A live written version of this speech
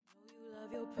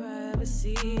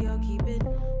privacy, I'll keep it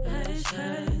hush,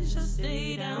 hush. I'll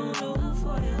stay down low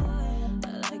for you.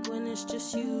 I like when it's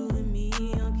just you and me,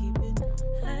 I'll keep it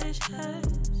hush, hush,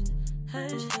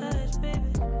 hush, hush, baby.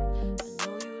 I know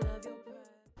you love your pride.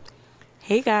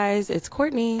 Hey guys, it's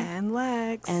Courtney and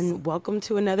Lex, and welcome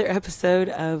to another episode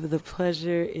of The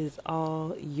Pleasure Is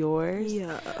All Yours.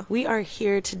 Yeah. We are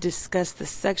here to discuss the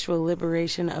sexual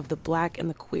liberation of the Black and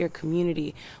the queer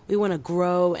community. We want to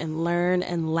grow and learn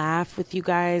and laugh with you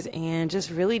guys and just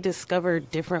really discover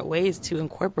different ways to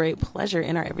incorporate pleasure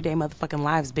in our everyday motherfucking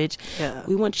lives, bitch. Yeah.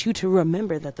 We want you to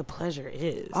remember that the pleasure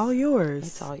is all yours.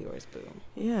 It's all yours, boo.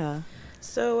 Yeah.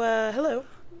 So, hello.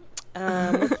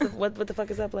 What the fuck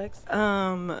is up, Lex?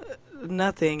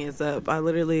 Nothing is up. I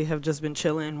literally have just been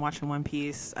chilling, watching One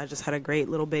Piece. I just had a great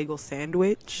little bagel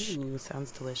sandwich. Ooh,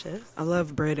 sounds delicious. I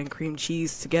love bread and cream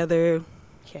cheese together.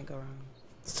 Can't go wrong.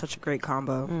 It's such a great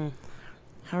combo.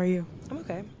 How are you? I'm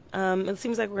okay. It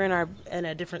seems like we're in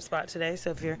a different spot today.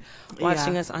 So if you're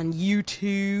watching us on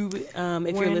YouTube,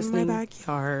 if you're listening, in my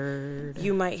backyard,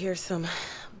 you might hear some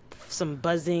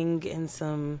buzzing and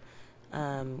some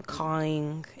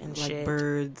cawing and like shit.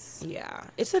 Birds. Yeah,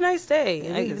 it's a nice day.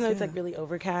 Even though it's yeah. like really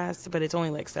overcast, but it's only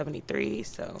like 73.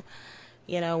 So,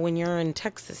 when you're in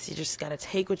Texas, you just gotta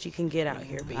take what you can get out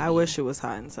here, baby. I wish it was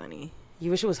hot and sunny.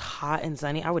 You wish it was hot and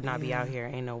sunny? I would not be out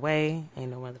here. Ain't no way.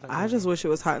 Ain't no motherfucker. I just wish it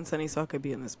was hot and sunny so I could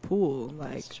be in this pool.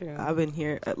 Like, that's true. I've been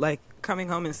here, like, coming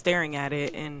home and staring at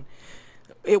it, and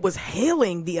it was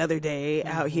hailing the other day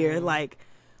out here, like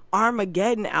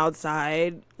Armageddon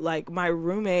outside. Like, my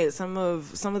roommate, some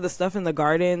of the stuff in the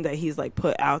garden that he's like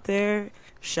put out there,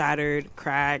 shattered,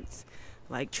 cracked,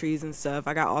 like trees and stuff.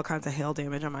 I got all kinds of hail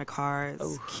damage on my car.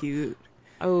 It's cute.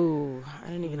 Oh, I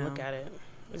didn't even look at it.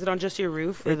 Is it on just your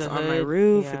roof? Or it's the on hood? my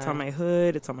roof. Yeah. It's on my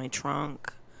hood. It's on my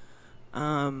trunk.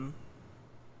 I'm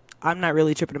not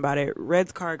really tripping about it.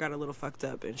 Red's car got a little fucked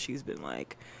up, and she's been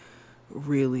like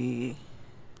really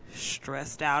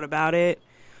stressed out about it.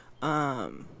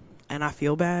 And I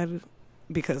feel bad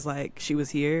because like she was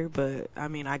here, but I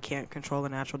mean I can't control a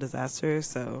natural disaster,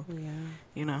 so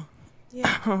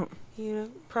Yeah,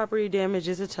 property damage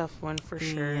is a tough one for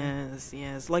sure.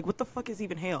 Yes. Like, what the fuck is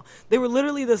even hail? They were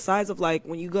literally the size of, like,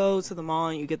 when you go to the mall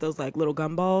and you get those, like, little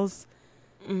gumballs.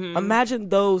 Mm-hmm. Imagine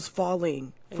those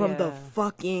falling from the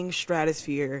fucking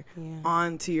stratosphere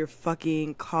onto your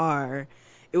fucking car.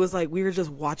 It was like we were just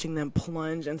watching them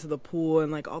plunge into the pool and,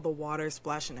 like, all the water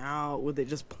splashing out with it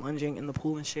just plunging in the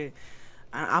pool and shit.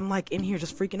 I'm, like, in here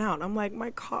just freaking out. I'm like,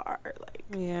 my car, like...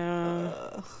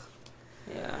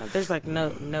 Yeah, there's like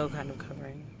no kind of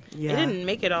covering. Yeah. It didn't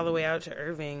make it all the way out to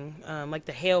Irving. Like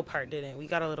the hail part didn't. We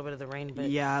got a little bit of the rain, but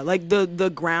like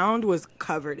the ground was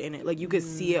covered in it. Like you could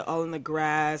see it all in the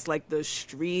grass. Like the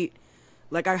street,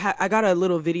 like I got a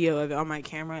little video of it on my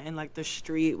camera, and like the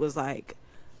street was like,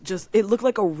 just it looked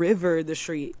like a river. The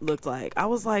street looked like. I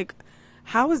was like,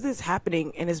 how is this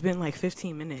happening? And it's been like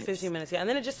 15 minutes. 15 minutes, yeah, and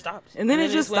then it just stopped. And then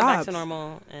it just went stopped. back to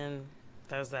normal, and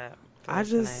that was that.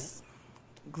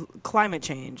 Climate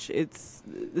change, it's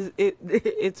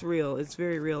real. It's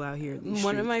very real out here.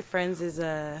 One of my friends is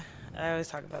I always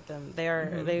talk about them.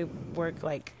 They work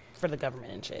like for the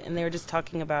government and shit, and they were just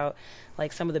talking about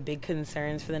like some of the big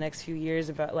concerns for the next few years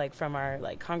about like from our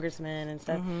like congressmen and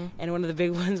stuff. And one of the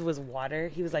big ones was water.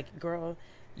 He was like, girl,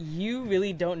 you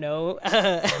really don't know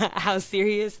how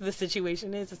serious the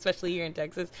situation is, especially here in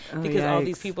Texas, because all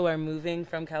these people are moving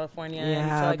from California. Yeah, and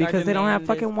so, like, because they don't have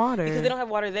fucking water. Because they don't have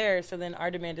water there, so then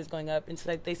our demand is going up. And so,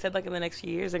 like, they said, like, in the next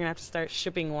few years, they're going to have to start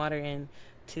shipping water in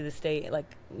to the state, like,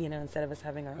 instead of us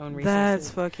having our own resources.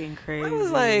 That's fucking crazy. I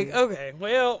was like, okay,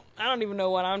 well, I don't even know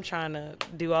what I'm trying to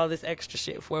do all this extra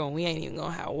shit for when we ain't even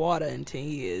going to have water in 10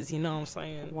 years. You know what I'm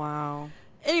saying? Wow.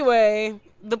 Anyway,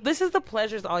 this is the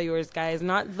pleasure's all yours, guys,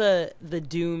 not the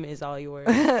doom is all yours.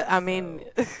 I mean,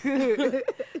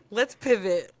 let's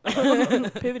pivot.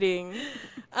 Pivoting.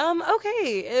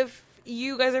 Okay, if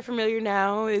you guys are familiar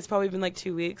now, it's probably been like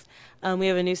 2 weeks. We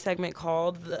have a new segment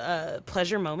called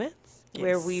Pleasure Moments,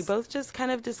 where we both just kind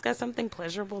of discuss something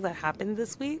pleasurable that happened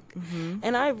this week.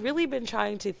 And I've really been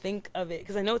trying to think of it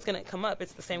because I know it's going to come up.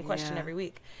 It's the same question every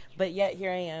week. But yet here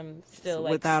I am still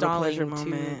like without stalling a pleasure to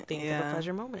moment. think of a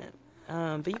pleasure moment.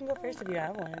 But you can go first if you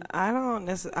have one. I don't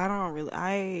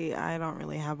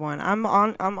really have one. I'm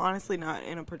honestly not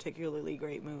in a particularly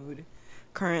great mood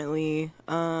currently.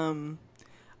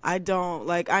 I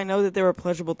don't I know that there were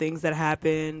pleasurable things that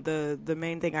happened. The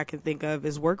main thing I can think of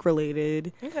is work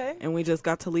related. Okay. And we just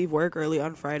got to leave work early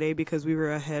on Friday because we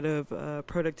were ahead of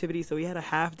productivity, so we had a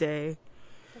half day.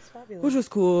 That's fabulous. Which was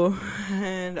cool.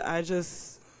 And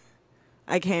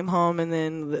I came home and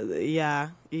then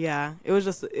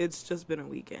it's just been a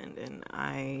weekend and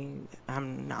I'm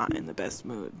not in the best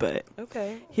mood, but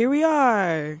okay, here we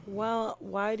are. Well,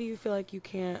 why do you feel like you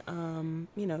can't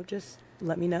just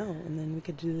let me know and then we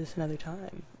could do this another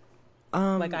time?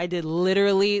 Like I did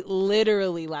literally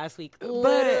last week.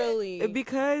 Literally. But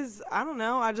because I don't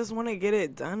know, I just want to get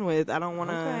it done with. I don't want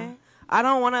to. Okay. I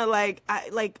don't want to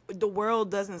like the world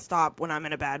doesn't stop when I'm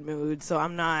in a bad mood, so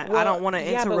I'm not. Well, I don't want to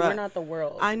interrupt. Yeah, but we're not the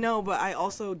world. I know, but I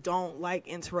also don't like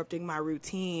interrupting my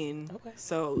routine. Okay.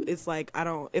 So it's like I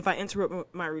don't. If I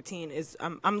interrupt my routine,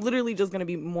 I'm literally just gonna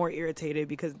be more irritated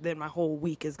because then my whole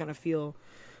week is gonna feel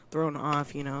thrown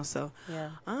off. So yeah.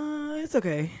 It's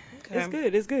okay.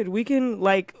 It's good. We can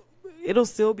it'll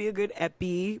still be a good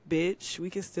epi, bitch. We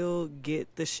can still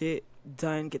get the shit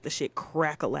done, get the shit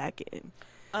crack-a-lackin'.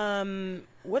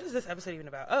 What is this episode even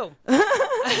about? Oh.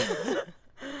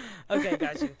 Okay,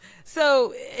 got you.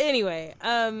 So, anyway,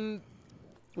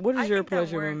 what is your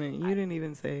pleasure moment? You didn't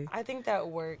even say. I think that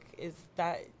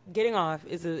getting off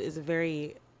is a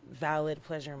very valid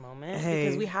pleasure moment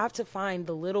because we have to find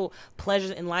the little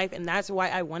pleasures in life, and that's why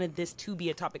I wanted this to be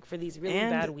a topic for these really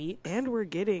bad weeks. And we're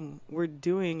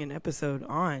doing an episode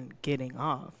on getting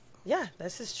off. Yeah,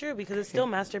 this is true because it's still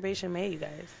Masturbation May, you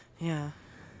guys. Yeah.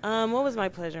 What was my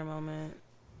pleasure moment?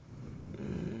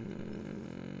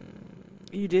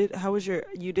 You did? How was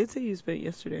you did say you spent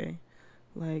yesterday.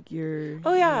 I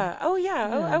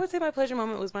would say my pleasure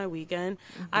moment was my weekend.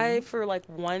 Mm-hmm. I, for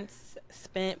once,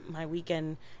 spent my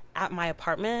weekend at my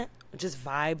apartment, just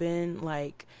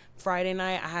vibing. Friday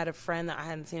night, I had a friend that I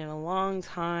hadn't seen in a long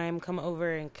time come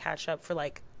over and catch up for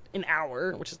an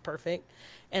hour, which is perfect.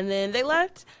 And then they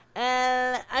left,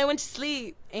 and I went to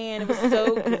sleep, and it was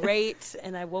so great.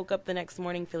 And I woke up the next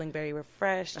morning feeling very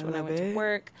refreshed when I went to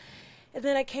work. And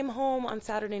then I came home on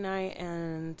Saturday night,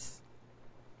 and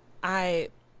I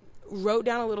wrote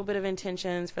down a little bit of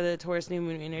intentions for the Taurus new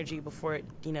moon energy before it,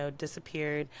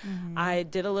 disappeared. Mm-hmm. I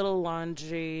did a little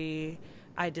laundry.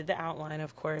 I did the outline,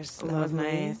 of course. That was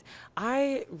nice.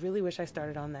 I really wish I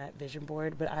started on that vision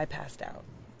board, but I passed out.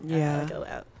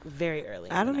 Yeah. Very early.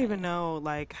 I don't even know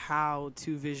how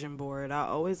to vision board. I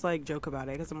always joke about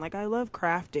it because I'm I love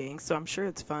crafting, so I'm sure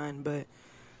it's fun, but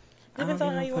depends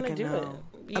on how you want to do it.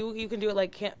 You can do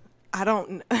it I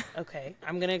don't. Okay,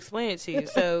 I'm going to explain it to you.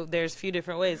 So there's a few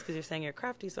different ways because you're saying you're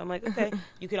crafty. So I'm like, okay,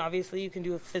 you can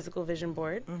do a physical vision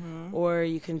board, mm-hmm. or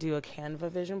you can do a Canva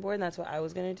vision board. And that's what I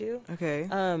was going to do. Okay.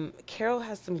 Carol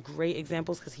has some great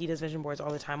examples because he does vision boards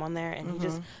all the time on there. And mm-hmm. he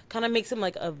just kind of makes them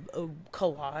a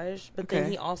collage. But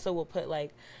then he also will put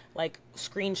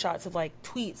screenshots of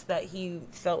tweets that he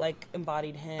felt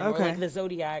embodied him. Okay. Or the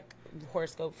Zodiac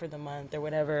horoscope for the month or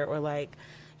whatever. Or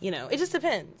it just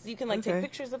depends. You can take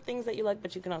pictures of things that you like,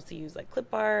 but you can also use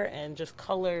clip art and just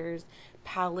colors,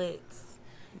 palettes.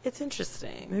 It's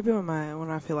interesting. Maybe when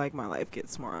I feel like my life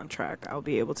gets more on track, I'll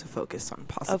be able to focus on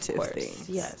positive things.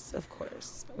 Yes, of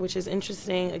course. Which is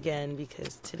interesting again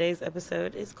because today's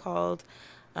episode is called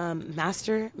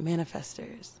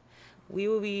Mastur-manifestors. We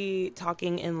will be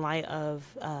talking in light of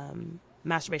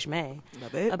Masturbation May.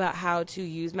 Love it. About how to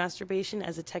use masturbation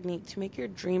as a technique to make your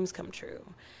dreams come true.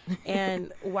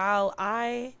 And while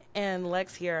I and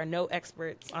Lex here are no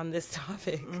experts on this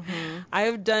topic, mm-hmm. I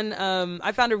have done,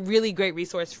 I found a really great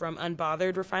resource from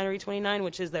Unbothered Refinery 29,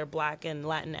 which is their Black and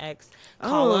Latinx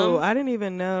column. Oh, I didn't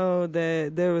even know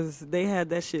that they had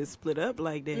that shit split up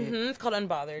like that. Mm-hmm. It's called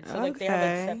Unbothered. So they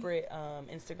have separate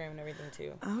Instagram and everything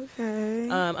too. Okay.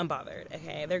 Unbothered.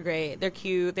 Okay. They're great. They're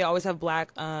cute. They always have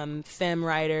Black femme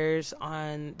writers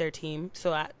on their team.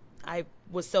 So I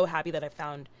was so happy that I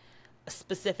found a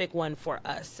specific one for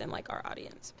us and our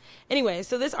audience. Anyway,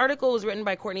 so this article was written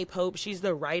by Courtney Pope. She's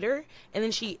the writer, and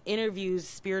then she interviews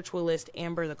spiritualist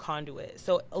Amber the Conduit.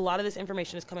 So a lot of this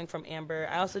information is coming from Amber.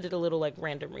 I also did a little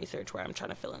random research where I'm trying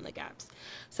to fill in the gaps.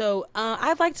 So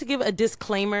I'd like to give a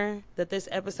disclaimer that this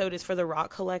episode is for the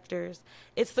rock collectors.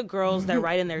 It's the girls that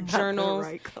write in their journals.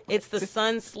 It's the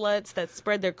sun sluts that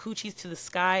spread their coochies to the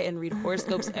sky and read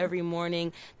horoscopes every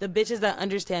morning. The bitches that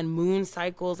understand moon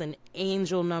cycles and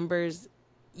angel numbers.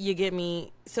 You get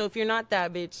me? So if you're not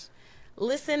that bitch,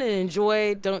 listen and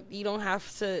enjoy. You don't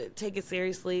have to take it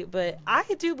seriously. But I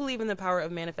do believe in the power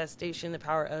of manifestation, the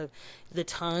power of the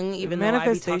tongue, even though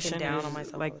I be talking down on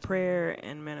myself. Prayer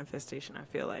and manifestation, I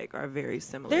feel are very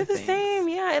similar. They're the same,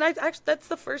 yeah. And that's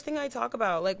the first thing I talk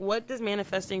about. What does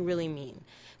manifesting really mean?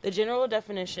 The general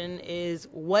definition is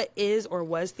what is or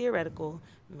was theoretical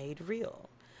made real.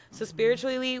 So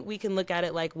spiritually, we can look at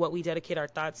it like what we dedicate our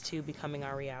thoughts to becoming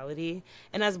our reality.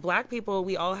 And as Black people,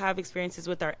 we all have experiences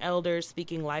with our elders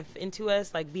speaking life into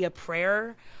us, like via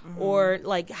prayer, or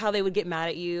like how they would get mad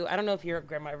at you. I don't know if your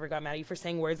grandma ever got mad at you for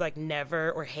saying words like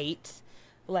never or hate.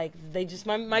 Like they just,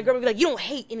 my grandma would be like, you don't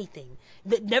hate anything.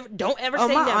 Never, don't ever say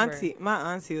never.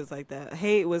 My auntie was like that.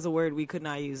 Hate was a word we could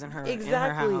not use in her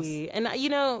exactly. In her house. And you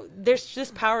know, there's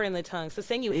just power in the tongue. So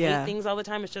saying you hate things all the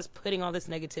time is just putting all this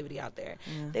negativity out there.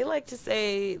 Yeah. They like to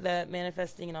say that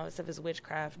manifesting and all that stuff is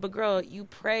witchcraft, but girl, you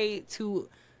pray to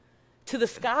the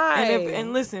sky.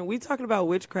 And listen, we talking about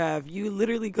witchcraft. You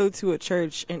literally go to a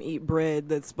church and eat bread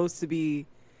that's supposed to be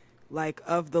like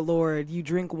of the Lord. You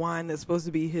drink wine that's supposed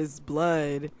to be his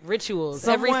blood. Rituals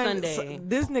every Sunday.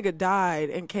 This nigga died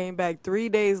and came back 3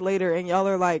 days later, and y'all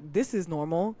are like, this is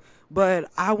normal,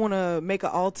 but I want to make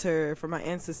an altar for my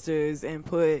ancestors and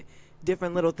put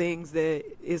different little things that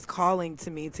is calling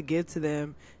to me to give to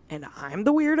them, and I'm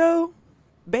the weirdo?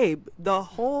 Babe,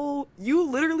 you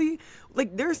literally,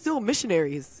 like, they're still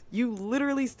missionaries. You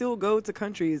literally still go to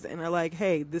countries and are like,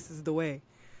 hey, this is the way.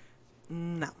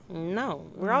 No,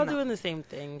 we're all doing the same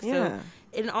thing. So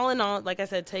in all, like I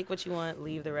said, take what you want,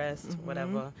 leave the rest,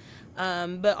 whatever.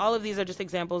 But all of these are just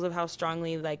examples of how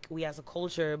strongly, like, we as a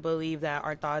culture believe that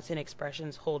our thoughts and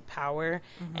expressions hold power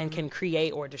and can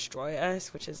create or destroy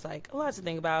us, which is like a lot to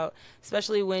think about,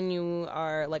 especially when you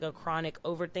are like a chronic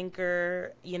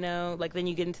overthinker, you know, like then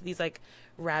you get into these like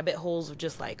rabbit holes of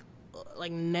just like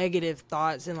negative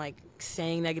thoughts and like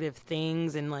saying negative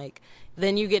things, and like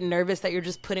then you get nervous that you're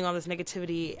just putting all this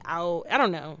negativity out. I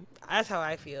don't know, that's how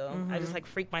I feel. I just like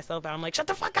freak myself out. I'm like, shut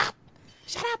the fuck up,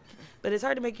 shut up. But it's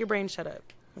hard to make your brain shut up.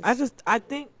 I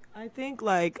think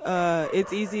like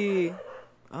it's easy.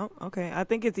 I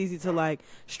think it's easy to like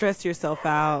stress yourself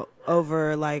out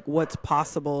over like what's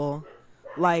possible,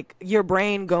 like your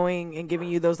brain going and giving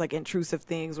you those like intrusive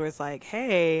things where it's like,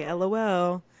 hey,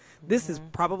 LOL, this is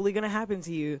probably going to happen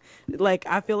to you. Like,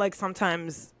 I feel like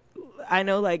sometimes, I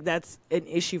know like that's an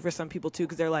issue for some people too,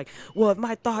 because they're like, well, if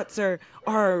my thoughts are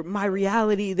my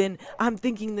reality, then I'm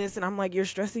thinking this. And I'm like, you're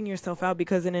stressing yourself out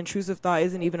because an intrusive thought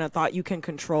isn't even a thought you can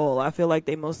control. I feel like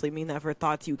they mostly mean that for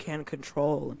thoughts you can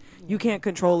control. You can't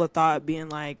control a thought being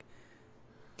like,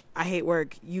 I hate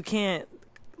work. You can't.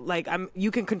 Like,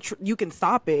 you can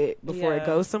stop it before it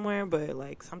goes somewhere, but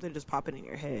like something just popping in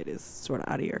your head is sort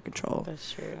of out of your control.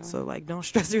 That's true. So like, don't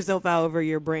stress yourself out over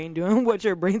your brain doing what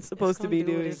your brain's supposed to be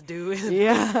doing. What it's doing.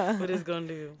 Yeah. What it's gonna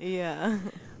do. Yeah.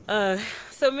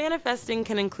 So manifesting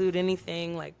can include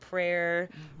anything like prayer,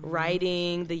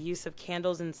 writing, the use of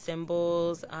candles and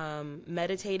symbols,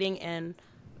 meditating, and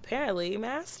apparently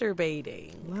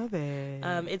masturbating. Love it.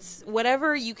 It's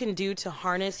whatever you can do to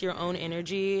harness your own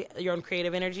energy, your own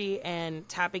creative energy, and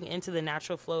tapping into the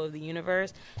natural flow of the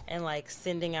universe and like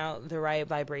sending out the right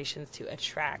vibrations to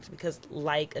attract, because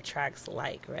like attracts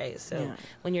like, right? So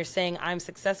when you're saying I'm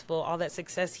successful, all that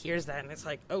success hears that and it's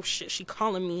like, oh shit, she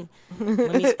calling me.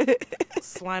 Let me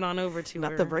slide on over to her.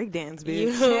 Not the breakdance,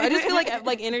 bitch. I just feel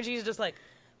like energy is just like,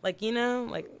 you know,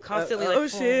 like constantly like, oh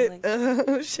shit,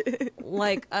 oh shit.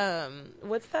 Like,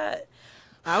 what's that?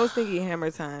 I was thinking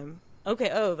Hammer Time. Okay.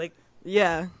 Oh, like,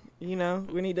 yeah, you know,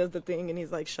 when he does the thing and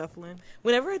he's like shuffling.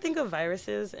 Whenever I think of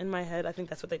viruses in my head, I think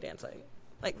that's what they dance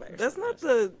like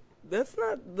viruses. That's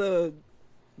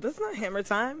not Hammer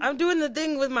Time. I'm doing the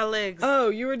thing with my legs. Oh,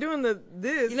 you were doing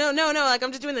this. No, like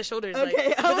I'm just doing the shoulders. Okay,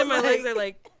 like, but then my legs are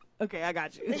like. Okay, I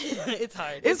got you. It's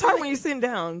hard. It's hard when you're sitting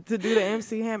down to do the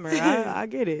MC Hammer. I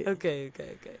get it. Okay.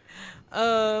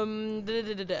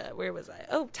 Where was I?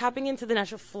 Oh, tapping into the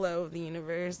natural flow of the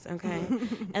universe. Okay.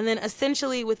 And then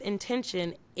essentially with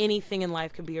intention, anything in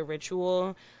life can be a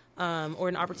ritual or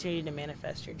an opportunity to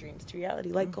manifest your dreams to reality.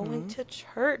 Like going to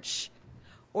church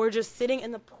or just sitting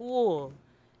in the pool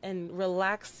and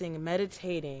relaxing,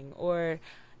 meditating, or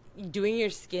doing your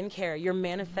skincare. You're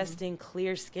manifesting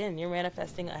clear skin. You're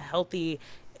manifesting a healthy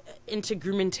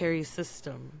integumentary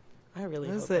system. I really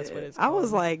hope that's what it's called. I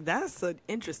was like, that's an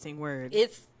interesting word.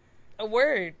 It's a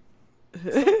word.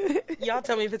 So, y'all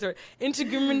tell me if it's a word.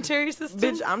 Integumentary system?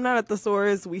 Bitch, I'm not a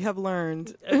thesaurus. We have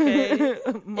learned. Okay.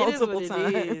 Multiple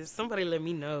times. It is. Somebody let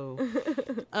me know.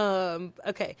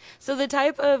 Okay. So the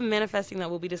type of manifesting that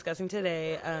we'll be discussing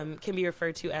today can be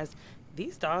referred to as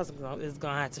these dolls is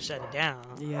going to have to shut it down.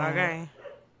 Yeah. Okay.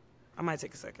 I might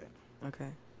take a second. Okay.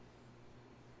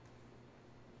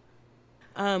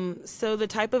 So the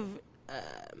type of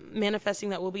manifesting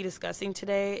that we'll be discussing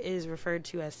today is referred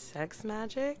to as sex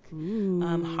magic.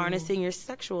 Harnessing your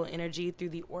sexual energy through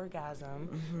the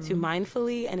orgasm to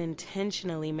mindfully and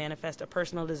intentionally manifest a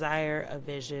personal desire, a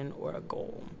vision, or a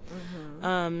goal.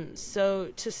 So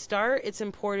to start, it's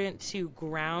important to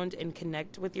ground and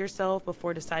connect with yourself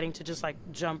before deciding to just like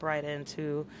jump right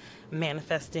into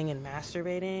manifesting and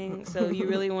masturbating. So you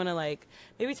really want to like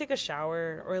maybe take a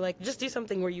shower or like just do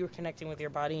something where you're connecting with your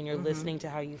body and you're listening to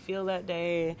how you feel that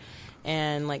day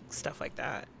and like stuff like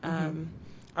that.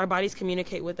 Our bodies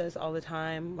communicate with us all the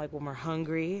time, like when we're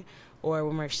hungry or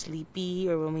when we're sleepy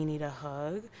or when we need a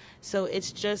hug. So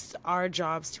it's just our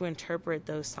jobs to interpret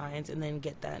those signs and then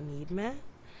get that need met.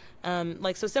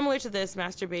 So similar to this,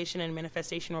 masturbation and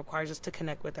manifestation requires us to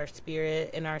connect with our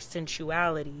spirit and our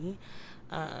sensuality.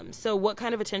 So what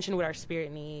kind of attention would our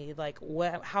spirit need? Like,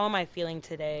 how am I feeling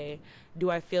today? Do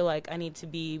I feel like I need to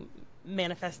be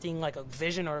manifesting like a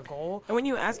vision or a goal? And when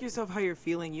you ask yourself how you're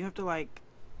feeling, you have to like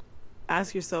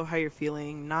ask yourself how you're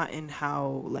feeling, not in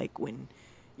how like when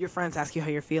your friends ask you how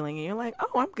you're feeling and you're like,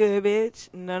 oh, I'm good,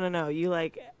 bitch. No. You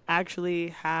like, actually,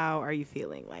 how are you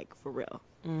feeling? Like, for real.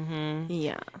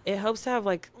 Yeah. It helps to have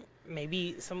like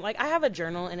maybe some, like I have a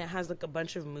journal and it has like a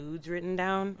bunch of moods written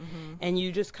down and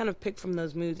you just kind of pick from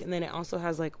those moods, and then it also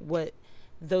has like what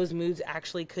those moods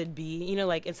actually could be, you know,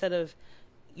 like instead of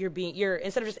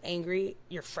just angry,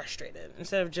 you're frustrated.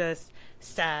 Instead of just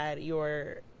sad,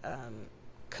 you're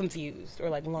confused or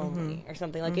like lonely or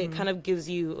something. Like it kind of gives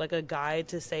you like a guide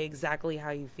to say exactly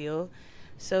how you feel.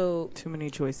 So too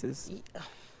many choices.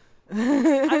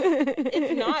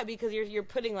 It's not, because you're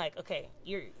putting like, okay,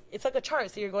 it's like a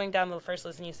chart. So you're going down the first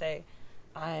list and you say,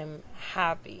 I'm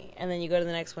happy, and then you go to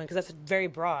the next one because that's very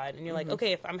broad, and you're like,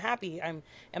 okay, if I'm happy, am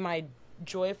I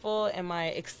joyful? Am I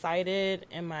excited?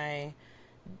 Am I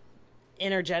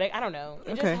energetic? I don't know.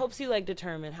 It just helps you like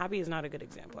determine. Happy is not a good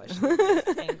example. I should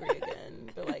be angry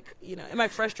again. But like, you know, am I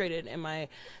frustrated? Am I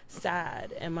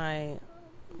sad? Am I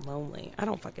lonely? I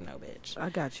don't fucking know, bitch. I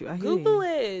got you. I hear Google you.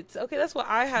 it. Okay, that's what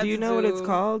I had to do. Do you know what it's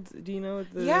called? Do you know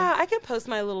what the... Yeah, I can post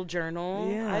my little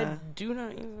journal. Yeah. I do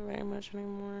not use it very much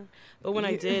anymore. But when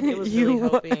I did, it was really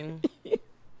helping.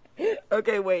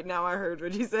 Okay, wait, now I heard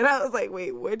what you said. I was like,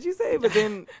 wait, what'd you say? But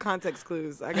then context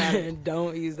clues. I got it.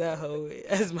 Don't use that hoe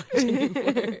as much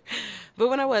anymore. But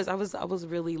when I was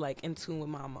really like in tune with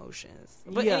my emotions.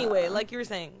 But anyway, like you were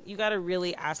saying, you got to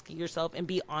really ask yourself and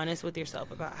be honest with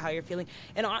yourself about how you're feeling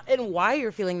and why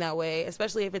you're feeling that way,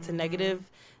 especially if it's a negative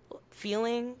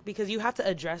feeling, because you have to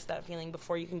address that feeling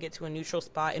before you can get to a neutral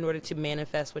spot in order to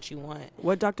manifest what you want.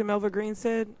 What Dr. Melva Green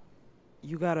said,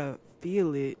 you got to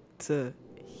feel it to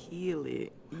heal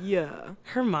it. Yeah.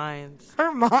 Her mind.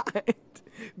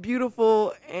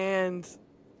 Beautiful and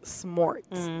smart.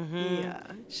 Yeah.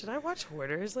 Should I watch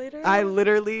Hoarders later? I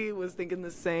literally was thinking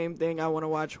the same thing. I want to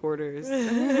watch Hoarders.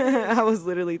 I was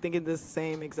literally thinking the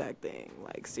same exact thing.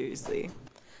 Like, seriously.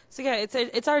 So yeah,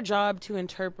 it's our job to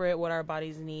interpret what our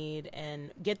bodies need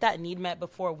and get that need met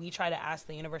before we try to ask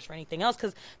the universe for anything else,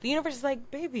 because the universe is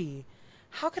like, baby,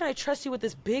 how can I trust you with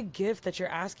this big gift that you're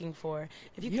asking for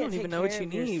if you can't don't take even know care what you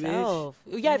of need, yourself?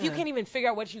 bitch. Yeah, if you can't even figure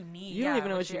out what you need. You don't even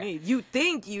know what you need. You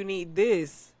think you need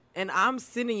this, and I'm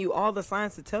sending you all the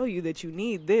signs to tell you that you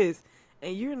need this,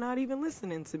 and you're not even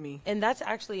listening to me. And that's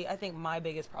actually, I think, my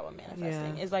biggest problem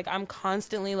manifesting is like I'm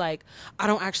constantly like, I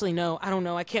don't actually know. I don't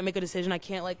know. I can't make a decision. I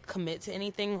can't like commit to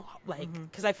anything, like,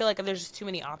 because I feel like there's just too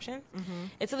many options.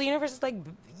 And so the universe is like,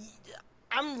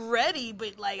 I'm ready,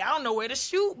 but like I don't know where to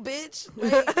shoot, bitch.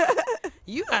 Like,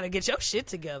 you gotta get your shit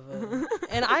together.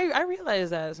 And I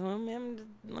realized that. So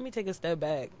let me take a step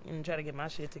back and try to get my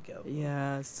shit together.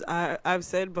 Yes, I've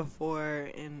said before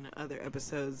in other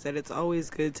episodes that it's always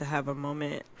good to have a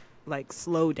moment, like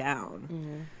slow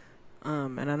down.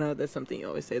 And I know that's something you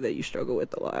always say that you struggle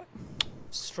with a lot.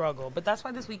 But that's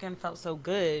why this weekend felt so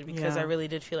good, because I really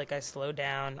did feel like I slowed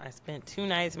down. I spent 2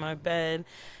 nights in my bed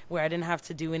where I didn't have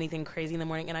to do anything crazy in the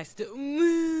morning, and I still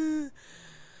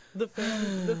the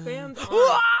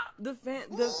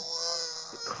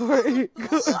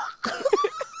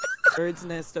bird's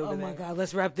nest over there. Oh my god,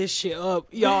 let's wrap this shit up,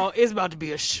 y'all. It's about to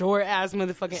be a short ass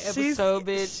motherfucking episode,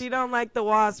 bitch. She don't like the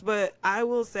wasp, but I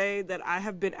will say that I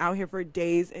have been out here for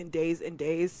days and days and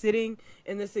days, sitting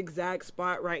in this exact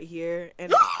spot right here,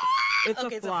 and it's a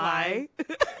fly.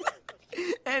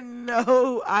 And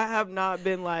no, I have not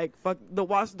been like, fuck, the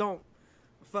wasp don't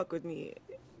fuck with me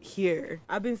here.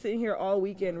 I've been sitting here all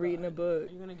weekend reading a book.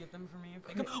 Are you gonna get them for me?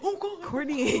 Oh god,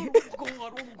 Courtney. Oh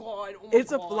god,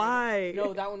 it's a fly.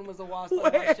 No, that one was a wasp. Oh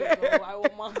my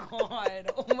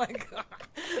god. Oh my god.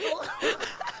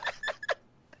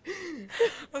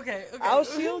 Okay. I'll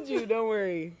shield you, don't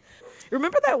worry.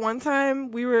 Remember that one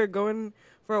time we were going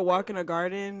for a walk in a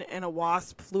garden and a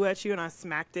wasp flew at you and I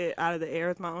smacked it out of the air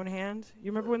with my own hand?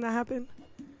 You remember when that happened?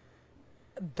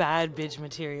 Bad bitch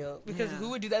material. Because who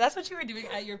would do that? That's what you were doing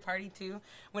at your party too.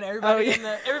 When everybody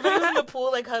everybody was in the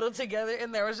pool like huddled together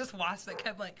and there was just wasps that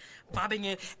kept like bobbing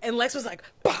in and Lex was like,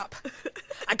 bop.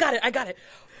 I got it.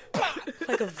 Bop.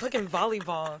 Like a fucking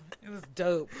volleyball. It was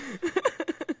dope.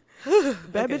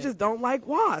 Bad bitches don't like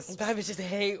wasps. Bad bitches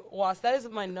hate wasps. That is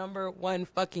my number one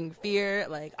fucking fear.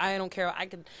 Like, I don't care.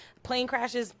 Plane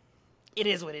crashes. It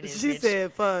is what it is. She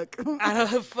said, "Fuck." I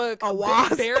don't fuck a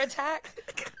wasp. Bear attack.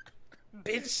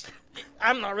 Bitch,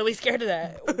 I'm not really scared of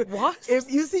that. Wasps?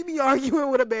 If you see me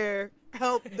arguing with a bear,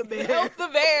 help the bear. Help the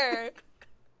bear.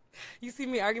 You see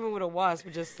me arguing with a wasp,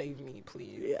 just save me,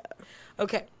 please. Yeah.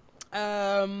 Okay.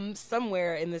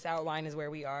 Somewhere in this outline is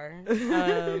where we are.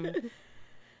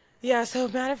 Yeah, so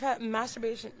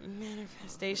masturbation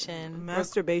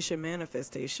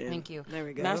manifestation. Thank you. There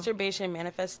we go. Masturbation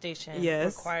manifestation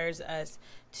requires us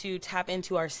to tap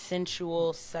into our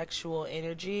sensual, sexual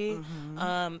energy.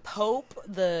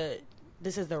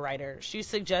 This is the writer. She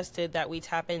suggested that we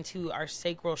tap into our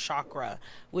sacral chakra,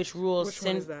 which rules. Which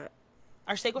one is that?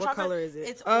 Our sacral chakra. What color is it?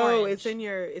 It's orange. It's in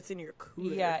your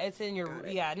cooter. Yeah, it's in your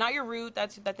not your root. I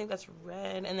think that's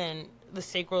red, and then the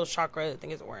sacral chakra I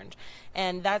think is orange,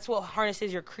 and that's what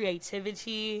harnesses your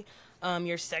creativity,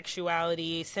 your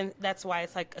sexuality. That's why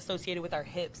it's like associated with our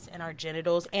hips and our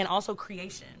genitals, and also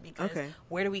creation. Because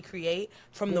where do we create?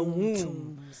 From the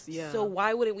womb. Yeah. So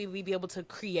why wouldn't we be able to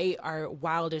create our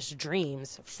wildest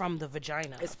dreams from the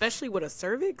vagina? Especially with a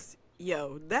cervix.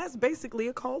 Yo, that's basically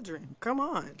a cauldron. Come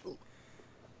on.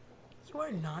 You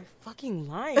are not fucking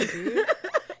lying, dude.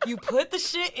 You put the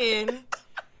shit in,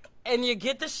 and you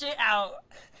get the shit out.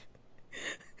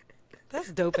 That's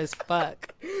dope as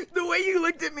fuck. The way you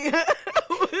looked at me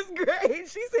was great.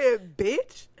 She said,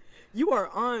 bitch, you are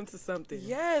on to something.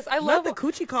 Yes, I love the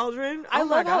coochie cauldron. I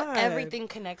love how everything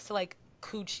connects to, like,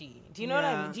 coochie. Do you know what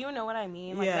I mean? Do you know what I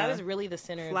mean? Like, that is really the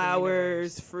center of the universe.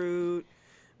 Flowers, fruit.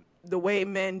 The way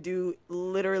men do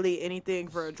literally anything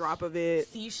for a drop of it.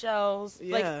 Seashells.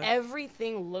 Like,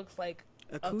 everything looks like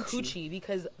a coochie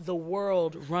because the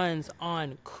world runs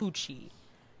on coochie.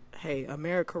 Hey,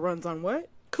 America runs on what?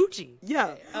 Coochie.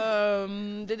 Yeah. So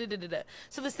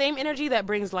the same energy that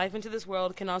brings life into this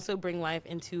world can also bring life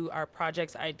into our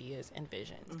projects, ideas, and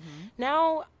visions.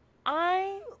 Now,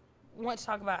 I want to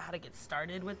talk about how to get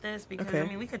started with this because I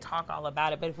mean we could talk all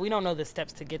about it, but if we don't know the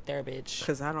steps to get there, bitch.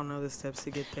 Because I don't know the steps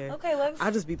to get there. Okay, I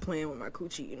just be playing with my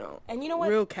coochie, you know. And you know what?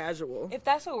 Real casual. If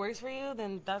that's what works for you,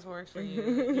 then that's what works for you.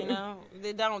 You know,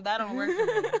 that don't work for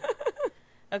me.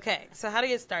 Okay, so how to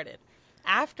get started?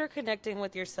 After connecting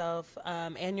with yourself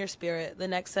and your spirit, the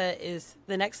next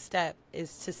step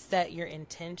is to set your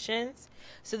intentions.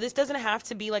 So this doesn't have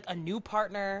to be like a new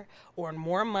partner or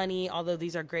more money, although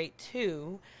these are great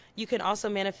too. You can also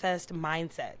manifest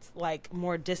mindsets like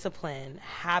more discipline,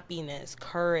 happiness,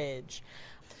 courage.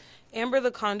 Amber the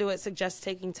Conduit suggests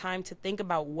taking time to think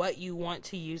about what you want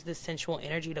to use this sensual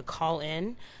energy to call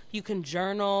in. You can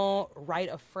journal, write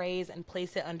a phrase, and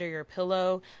place it under your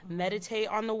pillow. Meditate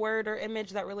on the word or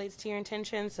image that relates to your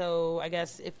intention. So I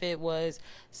guess if it was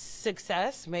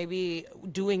success, maybe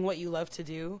doing what you love to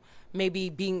do. Maybe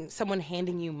being someone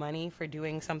handing you money for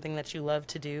doing something that you love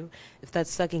to do. If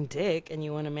that's sucking dick and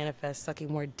you want to manifest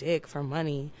sucking more dick for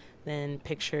money, then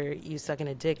picture you sucking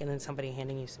a dick and then somebody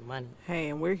handing you some money. Hey,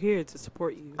 and we're here to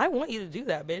support you. I want you to do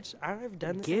that, bitch. I've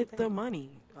done this. Get the money.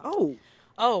 No.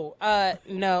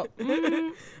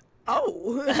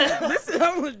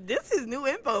 This is new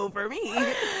info for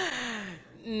me.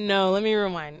 No, let me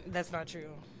rewind. That's not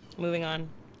true. Moving on.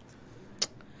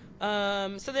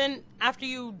 So then after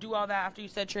you do all that, after you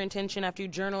set your intention, after you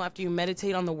journal, after you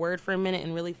meditate on the word for a minute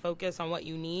and really focus on what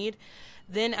you need,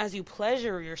 then as you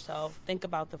pleasure yourself, think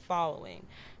about the following.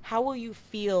 How will you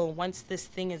feel once this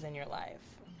thing is in your life?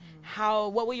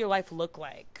 What will your life look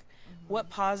like? What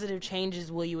positive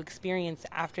changes will you experience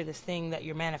after this thing that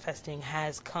you're manifesting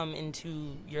has come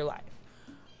into your life?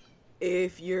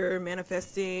 If you're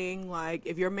manifesting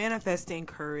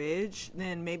courage,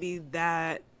 then maybe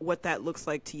what that looks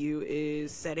like to you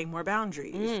is setting more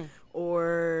boundaries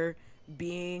or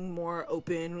being more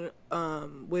open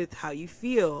with how you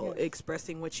feel,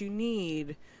 expressing what you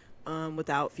need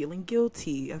without feeling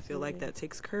guilty. I feel like that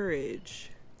takes courage.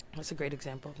 That's a great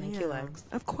example. Thank you, Lex.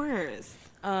 Of course.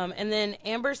 And then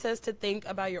Amber says to think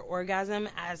about your orgasm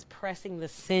as pressing the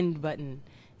send button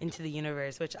into the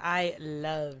universe, which I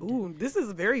loved. Ooh, this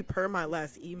is very per my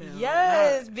last email.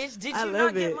 Yes, bitch. Did you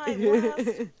not get my last?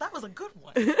 That was a good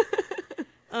one.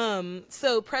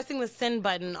 So pressing the send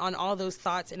button on all those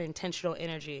thoughts and intentional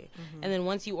energy. And then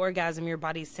once you orgasm, your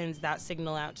body sends that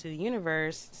signal out to the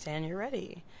universe saying you're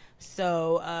ready.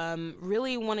 So you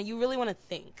really want to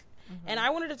think. And I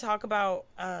wanted to talk about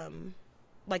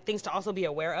like things to also be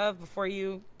aware of before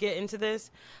you get into this.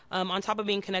 On top of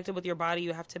being connected with your body,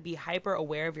 you have to be hyper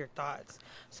aware of your thoughts.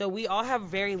 So we all have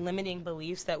very limiting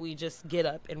beliefs that we just get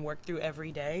up and work through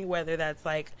every day, whether that's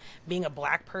like being a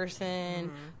black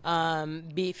person,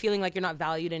 feeling like you're not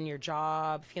valued in your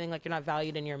job, feeling like you're not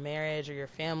valued in your marriage or your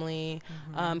family,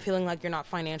 feeling like you're not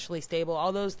financially stable.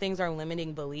 All those things are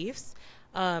limiting beliefs.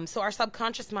 So our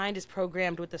subconscious mind is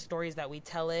programmed with the stories that we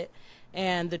tell it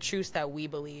and the truths that we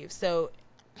believe. So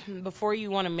before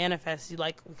you want to manifest, you,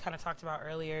 like we kind of talked about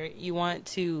earlier, you want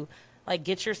to like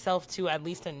get yourself to at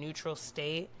least a neutral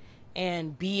state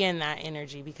and be in that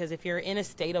energy, because if you're in a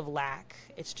state of lack,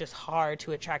 it's just hard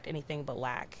to attract anything but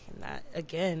lack. And that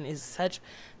again is such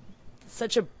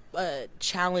a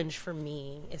challenge for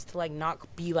me, is to like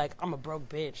not be like I'm a broke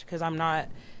bitch, because I'm not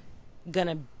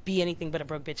gonna be anything but a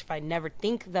broke bitch if I never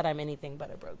think that I'm anything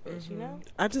but a broke bitch. You know,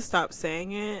 I just stopped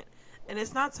saying it, and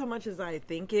it's not so much as I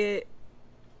think it.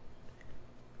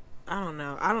 I don't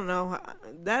know.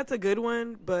 That's a good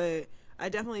one, but I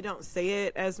definitely don't say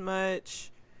it as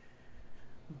much.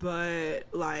 But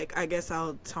like, I guess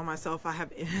I'll tell myself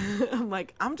I'm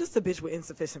like, I'm just a bitch with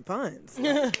insufficient funds.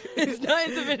 It's not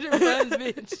insufficient funds,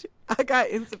 bitch. I got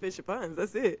insufficient funds.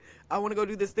 That's it. I want to go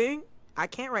do this thing. I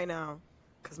can't right now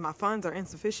because my funds are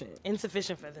insufficient.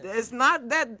 Insufficient for this. It's not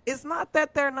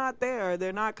that they're not there.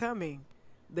 They're not coming.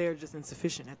 They're just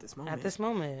insufficient at this moment. At this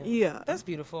moment. Yeah. That's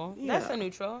beautiful. Yeah. That's a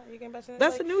neutral. You can back to that?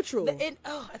 That's like, a neutral.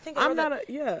 I think I'm not a,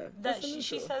 yeah. That she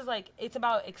says, like, it's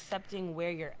about accepting where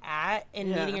you're at and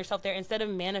meeting yourself there. Instead of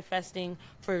manifesting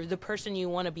for the person you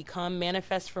want to become,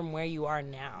 manifest from where you are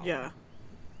now. Yeah.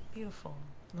 Beautiful.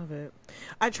 Love it.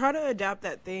 I try to adapt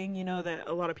that thing, you know, that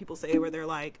a lot of people say where they're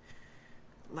like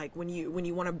when you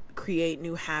want to create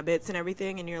new habits and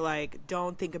everything, and you're like,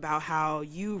 don't think about how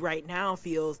you right now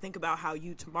feels, think about how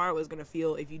you tomorrow is going to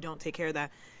feel if you don't take care of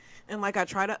that. And like, I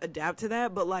try to adapt to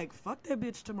that, but like, fuck that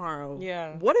bitch tomorrow.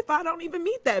 Yeah. What if I don't even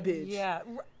meet that bitch? Yeah.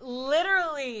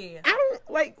 Literally. I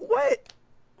don't, like, what?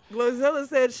 Glorilla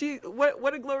said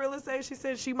what did Glorilla say? She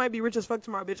said she might be rich as fuck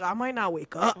tomorrow, bitch. I might not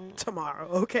wake up tomorrow,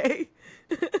 okay?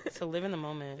 So live in the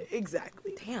moment.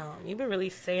 Exactly. Damn, you've been really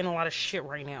saying a lot of shit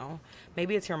right now.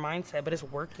 Maybe it's your mindset, but it's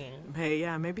working. Hey,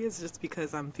 yeah, maybe it's just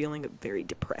because I'm feeling very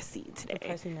depressy today.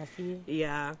 Depressing, messy.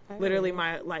 Yeah. Literally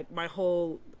my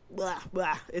whole blah,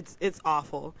 blah. It's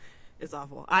awful. It's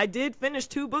awful. I did finish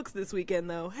 2 books this weekend,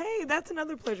 though. Hey, that's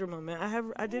another pleasure moment.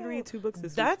 I did read 2 books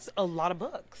this week. That's a lot of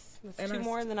books. That's 2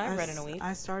 more than I've read in a week.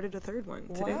 I started a 3rd one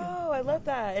today. Wow, I love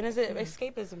that. And is it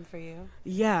escapism for you?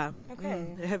 Yeah. Okay.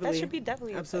 Heavily. That should be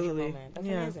definitely a pleasure moment. That's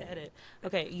amazing. Edit.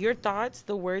 Okay, your thoughts,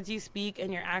 the words you speak,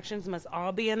 and your actions must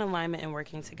all be in alignment and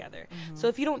working together. So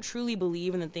if you don't truly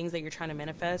believe in the things that you're trying to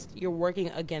manifest, you're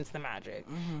working against the magic.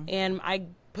 And I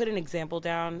put an example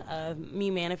down of me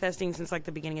manifesting since like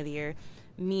the beginning of the year.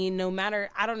 No matter,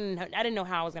 I didn't know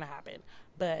how it was gonna happen,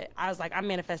 but I was like, I'm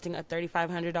manifesting a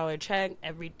 $3,500 check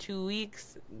every 2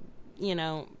 weeks, you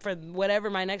know, for whatever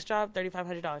my next job,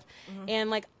 $3,500. And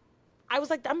like, I was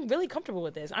like, I'm really comfortable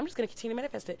with this. I'm just going to continue to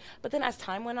manifest it. But then as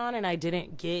time went on and I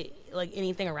didn't get like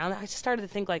anything around that, I just started to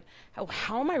think like,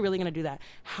 how am I really going to do that?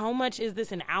 How much is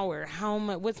this an hour?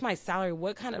 What's my salary?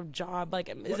 What kind of job? Like,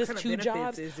 is this 2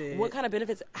 jobs? What kind of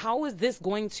benefits? How is this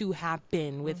going to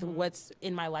happen with what's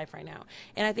in my life right now?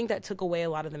 And I think that took away a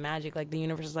lot of the magic. Like the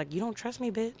universe is like, you don't trust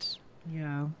me, bitch.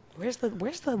 Yeah. Where's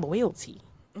the loyalty?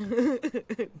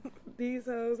 These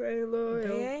hoes ain't loyal.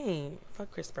 They ain't.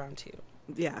 Fuck Chris Brown too.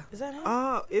 Yeah. Is that him?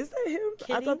 Oh, is that him?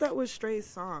 Kitty? I thought that was Stray's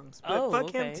songs. But fuck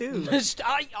him too.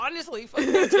 Honestly, fuck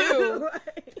him too.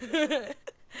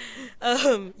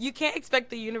 You can't expect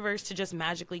the universe to just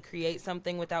magically create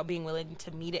something without being willing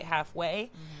to meet it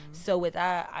halfway. So with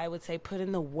that, I would say put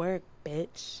in the work,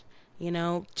 bitch. You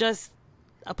know, just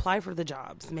apply for the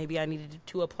jobs. Maybe I needed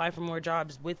to apply for more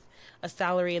jobs with a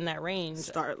salary in that range.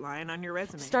 Start lying on your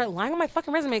resume. Start lying on my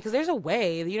fucking resume, because there's a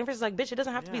way. The universe is like, bitch, it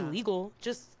doesn't have to be legal.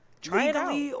 Just try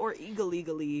legally it out. or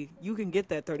illegally, you can get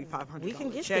that $3,500 We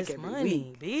can get check this every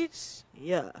money, week. bitch.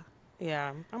 Yeah.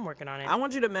 Yeah, I'm working on it. I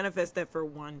want you to manifest that for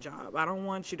one job. I don't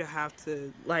want you to have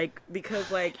to, like,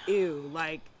 because, like, ew,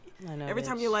 like, I know, every bitch.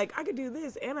 time you're like, I could do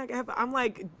this and I could have, I'm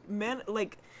like, man,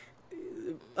 like,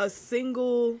 a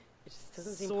single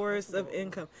source of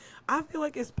income. I feel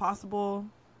like it's possible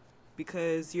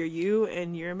because you're you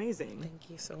and you're amazing. Thank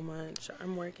you so much.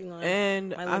 I'm working on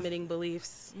and my limiting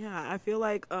beliefs. Yeah, I feel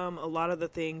like a lot of the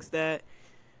things that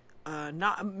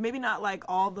not like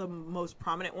all the most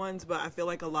prominent ones, but I feel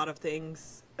like a lot of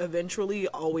things eventually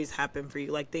always happen for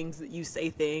you, like things that you say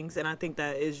things, and I think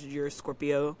that is your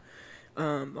Scorpio,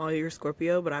 all your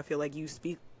Scorpio, but I feel like you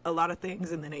speak a lot of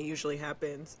things and then it usually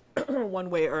happens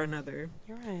one way or another.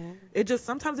 You're right. It just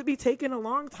sometimes it be taking a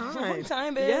long time. Long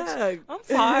time, bitch. Yeah. I'm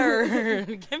tired.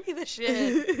 Give me the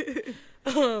shit.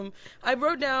 I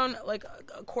wrote down like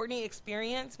a Courtney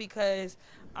experience because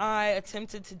I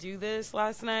attempted to do this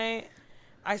last night.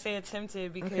 I say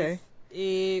attempted because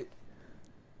this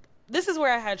is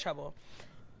where I had trouble.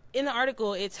 In the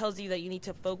article, it tells you that you need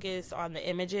to focus on the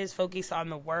images, focus on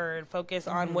the word, focus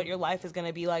on what your life is going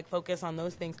to be like, focus on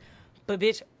those things. But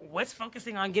bitch, what's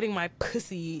focusing on getting my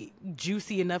pussy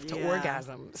juicy enough to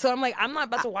orgasm? So I'm like, I'm not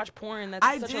about to watch porn.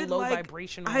 That's such a low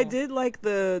vibrational. I did like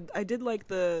the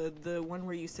one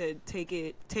where you said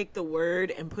take the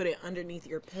word and put it underneath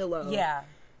your pillow. Yeah.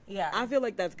 I feel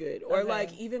like that's good. Or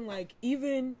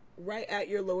even right at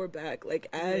your lower back, like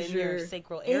as in your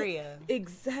sacral area.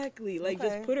 Exactly. Like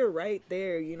just put her right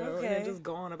there, you know, and then just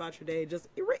go on about your day. Just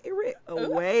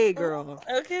away, girl.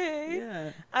 Okay. Yeah.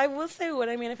 I will say what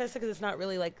I manifested because it's not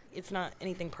really like, it's not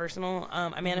anything personal.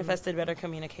 I manifested better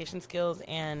communication skills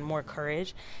and more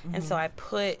courage. And so I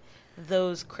put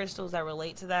those crystals that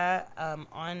relate to that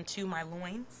onto my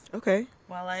loins. Okay.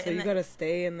 So you gotta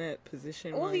stay in that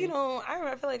position. Well, you know,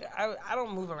 I feel like I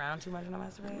don't move around too much when I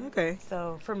masturbate. Okay.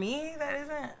 So for me, that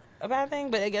isn't a bad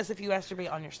thing. But I guess if you masturbate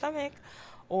on your stomach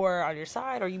or on your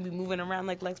side, or you be moving around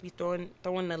like Lex be throwing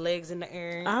the legs in the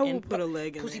air, I will put a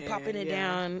leg in pussy the air, popping it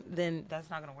down, then that's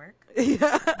not gonna work.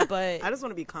 Yeah. But I just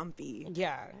want to be comfy.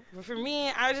 Yeah. But for me,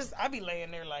 I be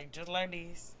laying there like just like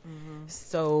this.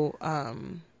 So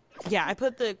yeah, I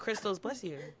put the crystals. Bless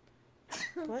you.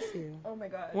 Bless you. Oh my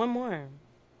god. One more.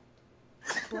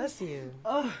 Bless you.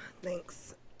 Oh,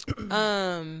 thanks.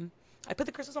 I put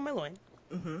the crystals on my loin.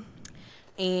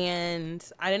 And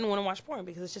I didn't want to watch porn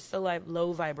because it's just so like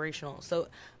low vibrational. So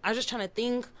I was just trying to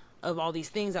think of all these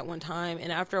things at one time, and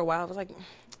after a while I was like,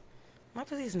 my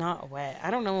pussy's not wet.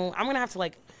 I don't know. I'm gonna have to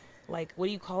like what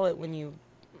do you call it when you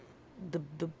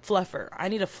the fluffer? I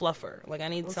need a fluffer. Like I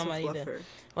need somebody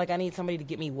to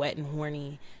get me wet and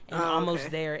horny and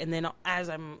almost there. And then as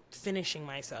I'm finishing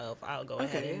myself, I'll go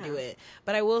ahead and do it.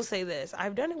 But I will say this: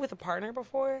 I've done it with a partner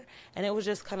before, and it was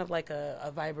just kind of like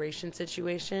a vibration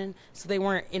situation. So they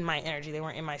weren't in my energy, they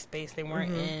weren't in my space, they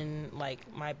weren't in like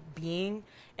my being.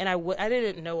 And I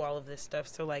didn't know all of this stuff,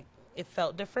 so like it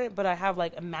felt different. But I have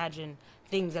like imagined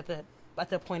things at the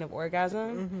point of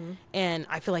orgasm, and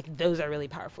I feel like those are really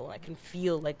powerful. I can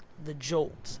feel like the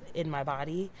jolt in my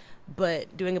body,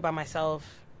 but doing it by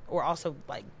myself, or also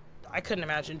like I couldn't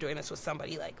imagine doing this with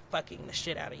somebody like fucking the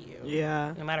shit out of you.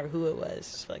 Yeah, no matter who it was. I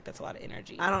just feel like that's a lot of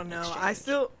energy. I don't know. I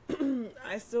still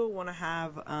want to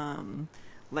have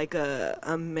like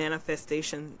a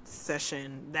manifestation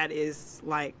session that is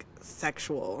like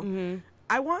sexual.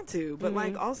 I want to, but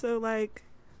like also like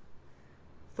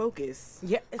focus.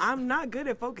 Yeah, I'm not good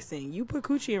at focusing. You put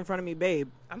coochie in front of me, babe.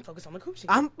 I'm focused on the coochie.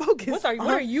 I'm focused. What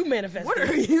are you manifesting? What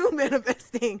are you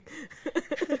manifesting?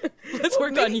 Let's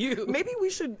work on you. Maybe we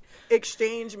should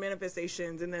exchange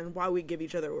manifestations, and then while we give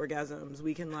each other orgasms,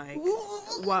 we can like.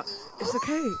 It's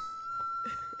okay.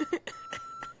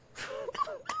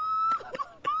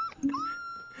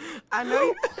 I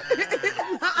know.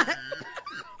 It's not.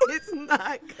 It's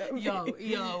not coming.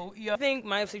 Yo. I think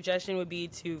my suggestion would be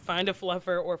to find a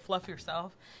fluffer or fluff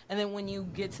yourself, and then when you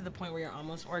get to the point where you're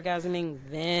almost orgasming,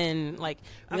 then like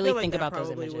really think about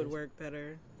those images. Would work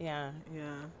better. Yeah.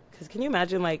 Because can you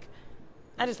imagine like,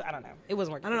 I don't know. It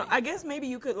wasn't working. I don't know. I guess maybe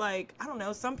you could like, I don't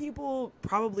know. Some people,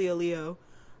 probably a Leo.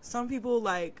 Some people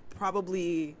like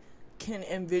probably can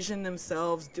envision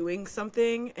themselves doing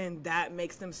something, and that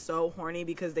makes them so horny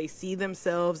because they see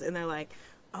themselves and they're like,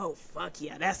 oh fuck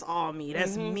yeah, that's all me,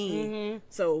 that's me.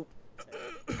 So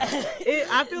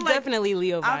I feel like definitely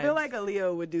Leo vibes. I feel like a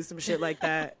Leo would do some shit like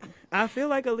that.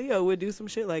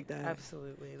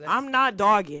 Absolutely. I'm not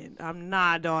dogging.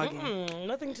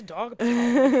 Nothing to dog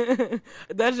about.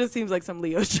 That just seems like some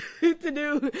Leo shit to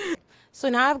do. So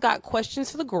now I've got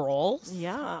questions for the girls.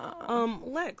 Yeah.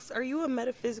 Lex, are you a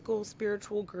metaphysical,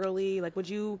 spiritual girly? Like, would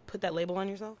you put that label on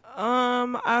yourself?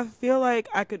 I feel like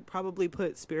I could probably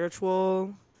put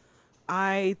spiritual.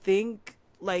 I think,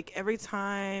 like, every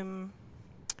time,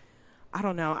 I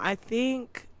don't know. I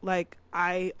think, like,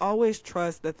 I always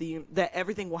trust that that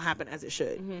everything will happen as it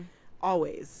should.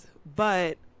 Always.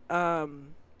 But,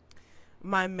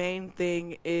 my main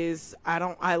thing is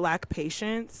I lack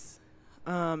patience.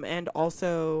 And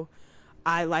also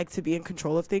I like to be in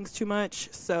control of things too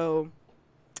much. So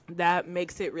that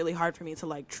makes it really hard for me to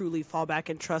like truly fall back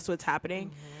and trust what's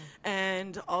happening.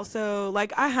 And also,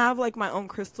 like, I have like my own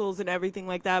crystals and everything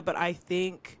like that, but I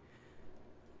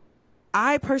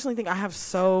personally think I have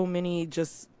so many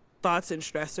just thoughts and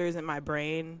stressors in my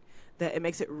brain that it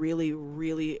makes it really,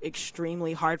 really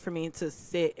extremely hard for me to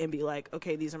sit and be like,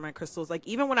 okay, these are my crystals. Like,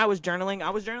 even when I was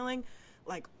journaling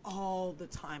like all the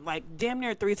time, like damn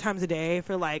near 3 times a day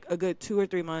for like a good 2 or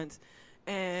 3 months.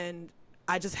 And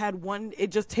I just had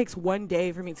it just takes one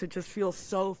day for me to just feel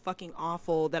so fucking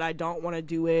awful that I don't want to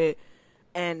do it.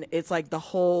 And it's like the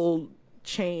whole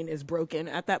chain is broken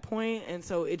at that point. And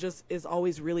so it just is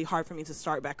always really hard for me to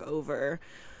start back over,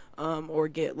 or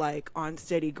get like on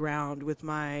steady ground with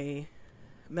my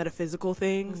metaphysical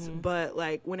things. But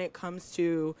like when it comes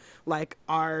to like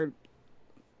our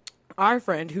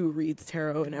friend who reads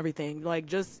tarot and everything, like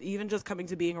just coming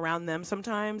to being around them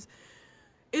sometimes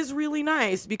is really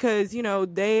nice, because you know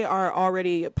they are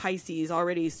already Pisces,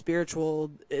 already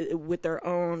spiritual with their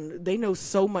own, they know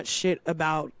so much shit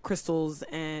about crystals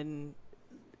and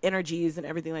energies and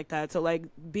everything like that. So like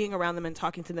being around them and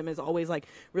talking to them is always like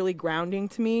really grounding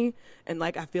to me, and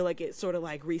like I feel like it sort of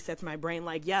like resets my brain,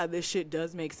 like yeah, this shit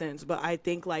does make sense. But I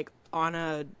think like on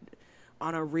a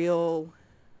real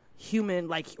human,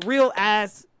 like real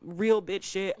bitch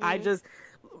shit,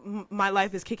 my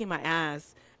life is kicking my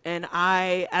ass. And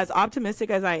I, as optimistic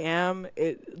as I am,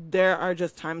 there are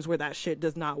just times where that shit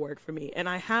does not work for me. And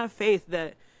I have faith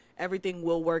that everything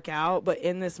will work out. But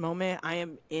in this moment, I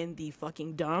am in the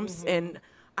fucking dumps. And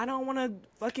I don't want to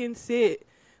fucking sit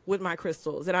with my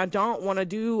crystals. And I don't want to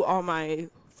do all my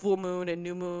full moon and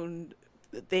new moon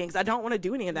things. I don't want to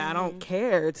do any of that. I don't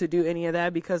care to do any of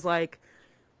that, because, like,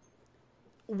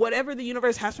 whatever the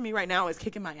universe has for me right now is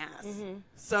kicking my ass.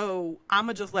 So I'm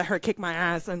gonna just let her kick my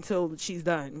ass until she's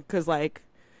done, because like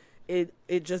it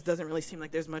just doesn't really seem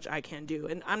like there's much I can do.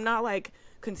 And I'm not like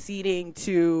conceding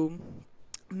to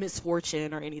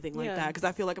misfortune or anything like that, because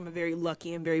I feel like I'm a very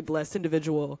lucky and very blessed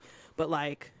individual. But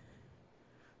like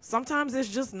sometimes it's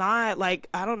just not, like,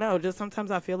 I don't know, just sometimes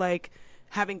I feel like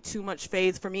having too much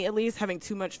faith, for me at least, having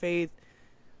too much faith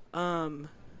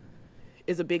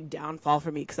is a big downfall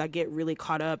for me, because I get really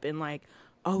caught up in like,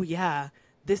 oh yeah,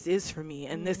 this is for me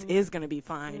and this is gonna be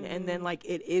fine, and then like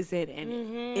it isn't, and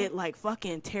it like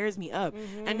fucking tears me up.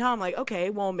 And now I'm like,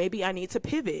 okay, well maybe I need to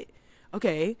pivot.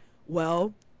 Okay,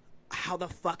 well how the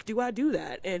fuck do I do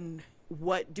that, and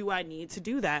what do I need to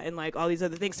do that, and like all these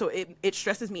other things. So it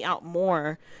stresses me out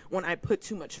more when I put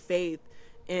too much faith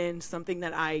in something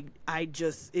that I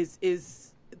just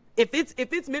is if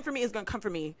it's meant for me, it's gonna come for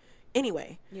me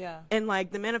anyway. And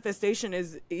like the manifestation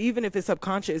is, even if it's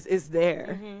subconscious, is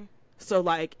there. So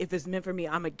like if it's meant for me,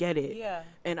 I'm gonna get it.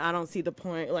 And I don't see the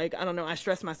point, like, I don't know, I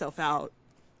stress myself out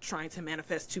trying to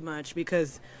manifest too much,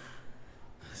 because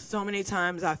so many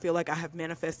times I feel like I have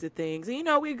manifested things, and you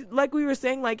know, we were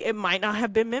saying, like, it might not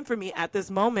have been meant for me at this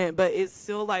moment, but it's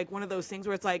still like one of those things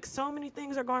where it's like so many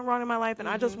things are going wrong in my life, and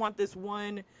I just want this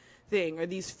one thing or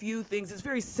these few things, this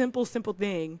very simple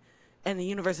thing. And the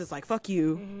universe is like, fuck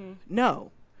you,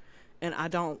 no. And I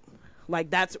don't,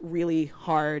 like, that's really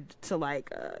hard to,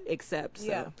 like, accept.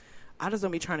 So I just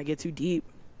don't be trying to get too deep,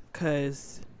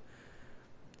 because,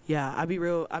 yeah, I'll be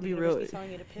real. Telling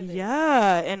you to pivot.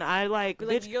 Yeah, and I, like,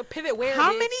 bitch, you'll pivot where,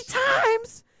 how bitch? many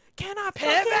times can I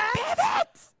pivot?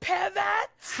 Pivot?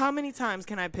 How many times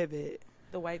can I pivot?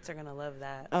 The whites are gonna love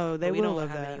that. Oh, they will love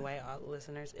that. We don't have any white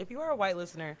listeners. If you are a white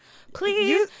listener,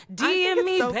 please DM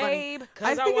me, so babe,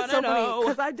 because I want to know.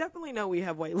 Because I definitely know we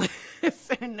have white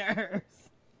listeners.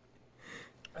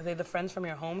 Are they the friends from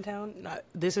your hometown?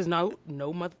 This is no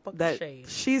motherfucking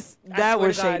shade. That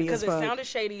was shady as fuck. Because it sounded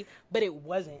shady, but it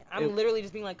wasn't. I'm literally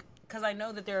just being like, because I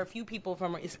know that there are a few people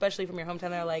especially from your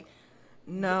hometown, that are like,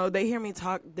 no, they hear me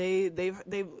talk. They've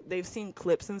seen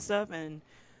clips and stuff, and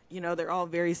you know, they're all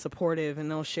very supportive,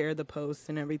 and they'll share the posts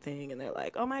and everything, and they're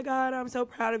like, oh my God, I'm so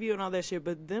proud of you and all that shit.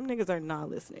 But them niggas are not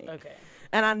listening. Okay.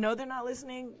 And I know they're not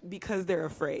listening because they're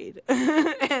afraid.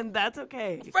 And that's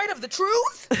okay. Afraid of the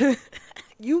truth?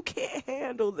 You can't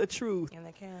handle the truth. And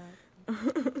they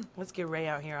can't. Let's get Ray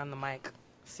out here on the mic.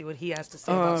 See what he has to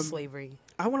say about slavery.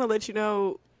 I want to let you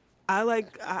know, I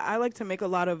like to make a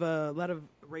lot of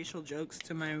racial jokes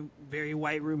to my very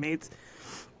white roommates.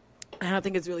 And I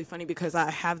think it's really funny because I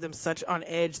have them such on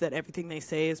edge that everything they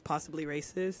say is possibly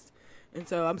racist. And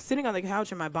so I'm sitting on the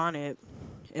couch in my bonnet,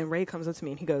 and Ray comes up to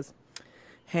me and he goes,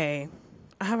 hey,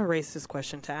 I have a racist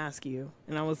question to ask you.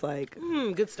 And I was like,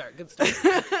 good start.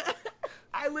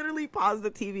 I literally paused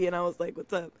the TV and I was like,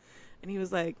 what's up? And he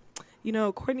was like, you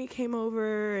know, Courtney came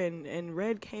over and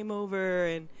Red came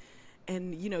over,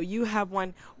 and you know, you have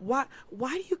one. Why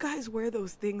do you guys wear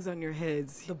those things on your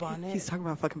heads? The bonnet. He's talking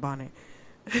about fucking bonnet.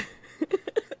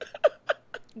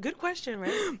 Good question,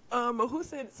 right? Who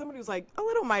said, somebody was like, a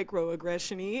little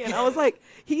microaggression-y, and I was like,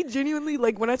 he genuinely,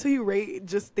 like, when I tell you Ray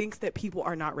just thinks that people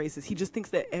are not racist, he just thinks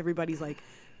that everybody's like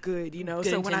good, you know.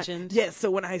 Good so intentioned.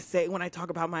 when I talk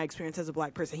about my experience as a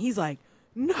black person, he's like,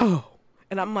 no,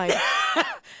 and I'm like,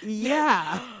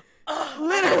 yeah,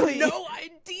 literally, no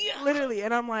idea, literally,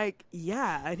 and I'm like,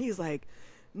 yeah, and he's like,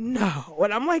 no,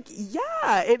 and I'm like,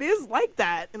 yeah, it is like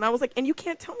that, and I was like, and you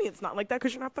can't tell me it's not like that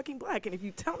because you're not fucking black, and if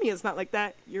you tell me it's not like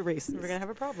that, you're racist. We're gonna have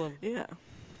a problem. Yeah.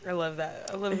 I love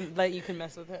that. I love that you can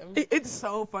mess with him. It's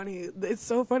so funny. It's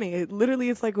so funny.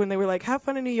 It's like when they were like, have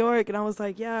fun in New York. And I was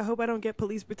like, yeah, I hope I don't get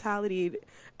police brutality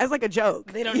as like a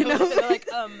joke. They don't know. They're like,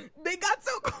 They got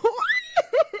so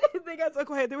quiet. They got so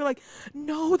quiet. They were like,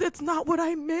 no, that's not what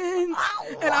I meant.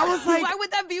 And I was like, why would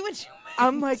that be what you meant?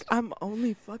 I'm like, I'm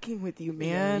only fucking with you, man.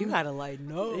 Yeah, you gotta like,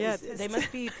 no. Yeah, they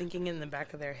must be thinking in the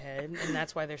back of their head. And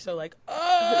that's why they're so like,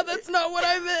 oh, that's not what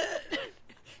I meant.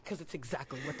 Because it's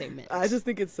exactly what they meant. I just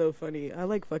think it's so funny. I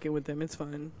like fucking with them. It's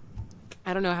fun.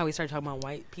 I don't know how we started talking about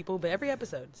white people, but every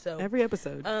episode.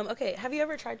 Okay, have you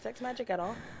ever tried sex magic at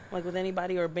all? Like with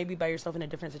anybody, or maybe by yourself in a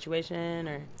different situation,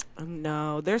 or?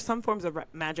 No, there's some forms of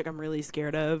magic I'm really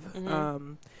scared of.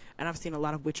 Mm-hmm. And I've seen a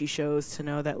lot of witchy shows to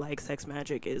know that like sex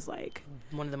magic is like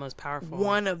one of the most powerful.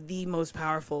 One of the most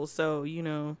powerful. So, you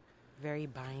know, very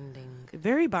binding.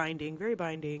 Very binding. Very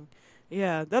binding.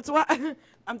 Yeah, that's why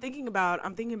I'm thinking about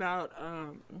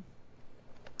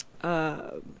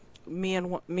me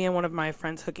and one of my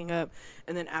friends hooking up,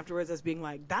 and then afterwards us being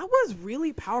like, that was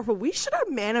really powerful. We should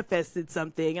have manifested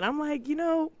something. And I'm like, you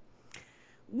know,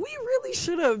 we really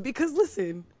should have, because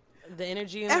listen, the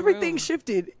energy in everything the room.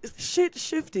 shifted. Shit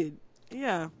shifted.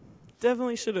 Yeah.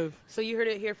 Definitely should have. So you heard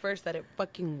it here first that it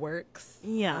fucking works.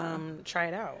 Yeah. Try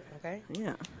it out, okay?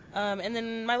 Yeah. And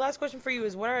then my last question for you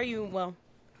is, what are you, well,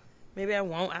 maybe I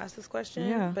won't ask this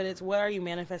question, but it's, what are you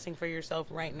manifesting for yourself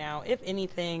right now, if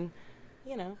anything,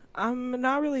 you know? I'm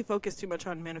not really focused too much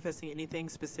on manifesting anything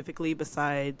specifically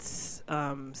besides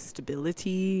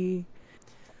stability.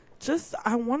 Just,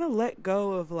 I want to let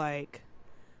go of, like,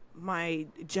 my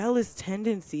jealous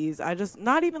tendencies. I just,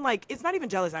 not even, like, it's not even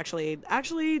jealous, actually.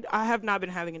 Actually, I have not been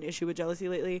having an issue with jealousy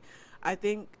lately. I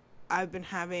think I've been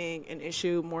having an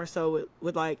issue more so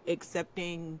with like,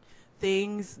 accepting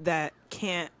things that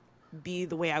can't be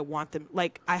the way I want them.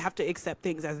 Like, I have to accept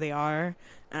things as they are,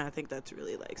 and I think that's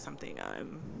really like something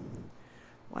I'm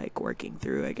like working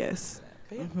through, I guess.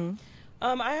 Mm-hmm.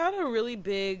 I had a really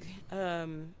big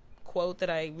quote that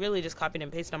I really just copied and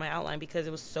pasted on my outline because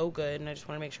it was so good, and I just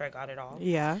want to make sure I got it all.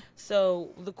 Yeah.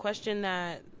 So the question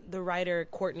that the writer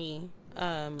Courtney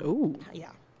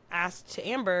asked to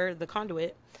Amber, the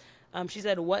conduit, she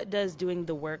said, what does doing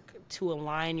the work to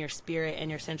align your spirit and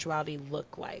your sensuality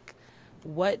look like?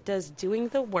 What does doing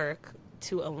the work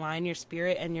to align your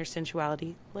spirit and your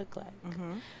sensuality look like?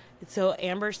 Mm-hmm. So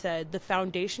Amber said, the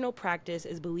foundational practice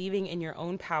is believing in your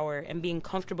own power and being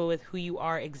comfortable with who you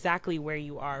are exactly where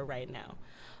you are right now.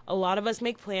 A lot of us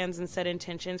make plans and set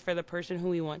intentions for the person who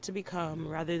we want to become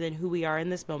rather than who we are in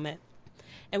this moment.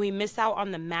 And we miss out on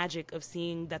the magic of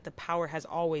seeing that the power has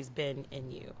always been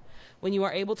in you. When you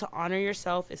are able to honor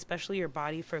yourself, especially your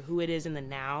body, for who it is in the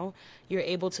now, you're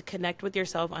able to connect with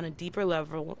yourself on a deeper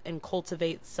level and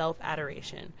cultivate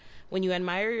self-adoration. When you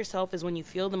admire yourself is when you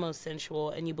feel the most sensual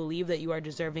and you believe that you are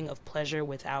deserving of pleasure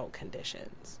without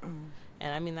conditions.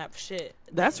 And I mean, that shit.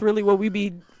 That's really what we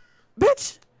be,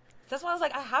 bitch. That's why I was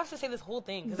like, I have to say this whole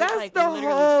thing. That's it's like the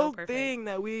whole so thing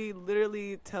that we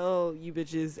literally tell you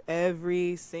bitches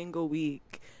every single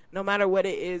week. No matter what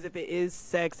it is, if it is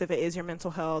sex, if it is your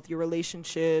mental health, your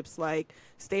relationships, like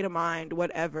state of mind,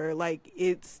 whatever, like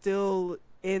it's still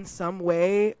in some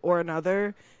way or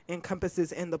another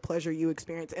encompasses in the pleasure you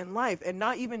experience in life. And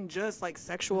not even just like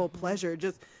sexual pleasure,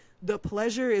 just the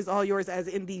pleasure is all yours, as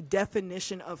in the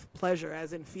definition of pleasure,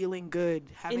 as in feeling good,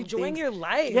 having enjoying your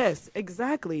life. Yes,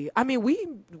 exactly. I mean,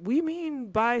 we mean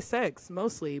by sex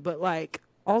mostly, but like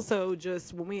also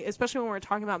just when we, especially when we're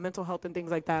talking about mental health and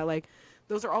things like that, like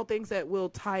those are all things that will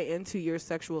tie into your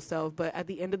sexual self. But at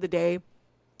the end of the day,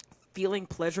 feeling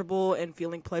pleasurable and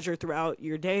feeling pleasure throughout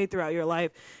your day, throughout your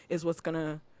life, is what's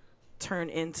gonna turn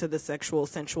into the sexual,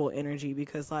 sensual energy.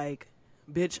 Because like,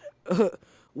 bitch,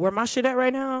 where my shit at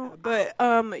right now? But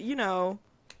you know,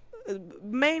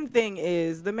 main thing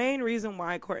is, the main reason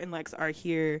why Court and Lex are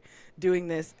here doing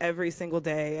this every single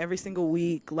day, every single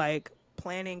week, like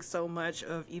planning so much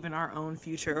of even our own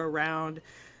future around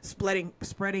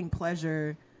spreading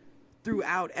pleasure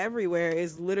throughout everywhere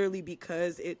is literally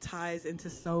because it ties into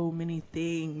so many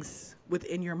things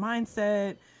within your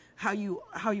mindset, how you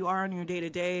are on your day to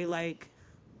day. Like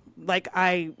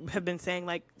I have been saying,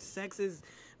 like, sex is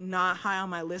not high on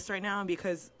my list right now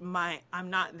because I'm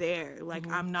not there.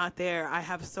 Like, I'm not there. I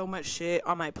have so much shit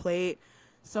on my plate,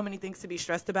 so many things to be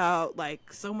stressed about,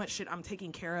 like so much shit I'm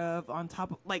taking care of on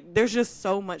top of, like, there's just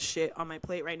so much shit on my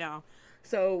plate right now.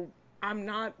 So I'm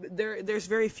not there. There's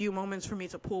very few moments for me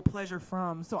to pull pleasure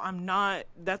from. So I'm not,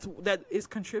 that is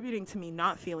contributing to me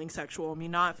not feeling sexual, me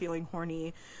not feeling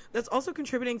horny. That's also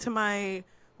contributing to my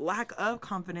lack of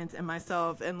confidence in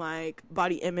myself and like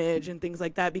body image and things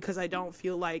like that, because I don't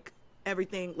feel like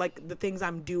everything, like the things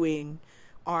I'm doing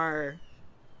are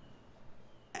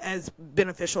as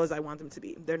beneficial as I want them to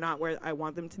be. They're not where I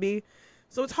want them to be.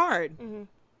 So it's hard.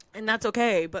 And that's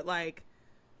okay. But like,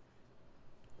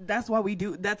 that's why we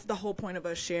do. That's the whole point of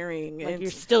us sharing. Like, and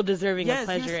you're still deserving of yes,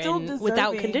 pleasure, you're still and deserving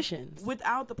without conditions.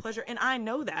 Without the pleasure. And I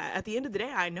know that. At the end of the day,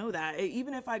 I know that.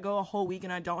 Even if I go a whole week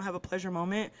and I don't have a pleasure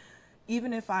moment,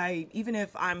 even if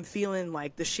I'm feeling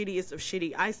like the shittiest of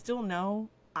shitty, I still know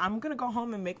I'm going to go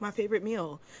home and make my favorite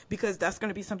meal, because that's going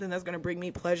to be something that's going to bring me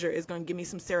pleasure. It's going to give me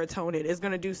some serotonin. It's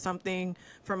going to do something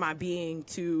for my being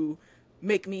to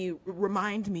make me,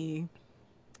 remind me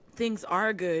things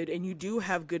are good and you do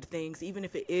have good things, even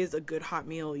if it is a good hot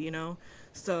meal, you know?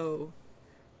 So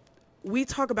we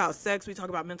talk about sex, we talk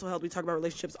about mental health, we talk about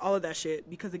relationships, all of that shit,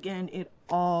 because again, it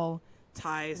all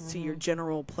ties to your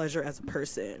general pleasure as a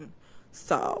person.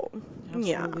 So,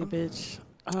 absolutely, bitch.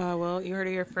 Well, you heard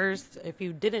it here first. If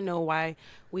you didn't know why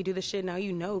we do this shit, now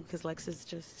you know, because Lex is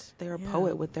just, they're a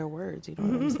poet with their words. You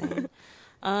know what I'm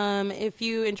saying? If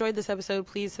you enjoyed this episode,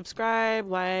 please subscribe,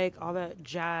 like, all that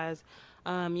jazz.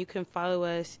 You can follow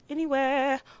us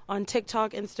anywhere on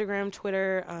TikTok, Instagram,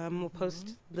 Twitter. We'll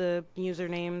post the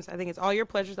usernames. I think it's all your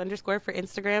pleasures _ for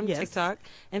Instagram, TikTok,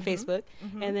 and Facebook.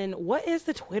 And then what is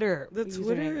the Twitter? The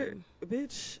Twitter,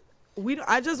 bitch. We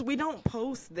don't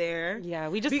post there. Yeah,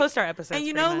 we just post our episodes. And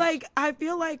you know, like, I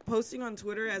feel like posting on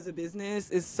Twitter as a business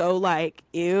is so like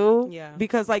ew. Yeah.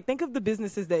 Because like, think of the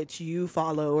businesses that you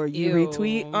follow or you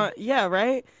retweet. Yeah,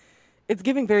 right. It's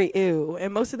giving very ew,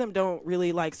 and most of them don't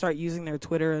really like start using their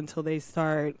Twitter until they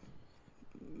start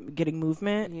getting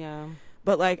movement. Yeah.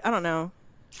 But like, I don't know.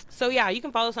 So yeah, you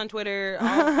can follow us on Twitter.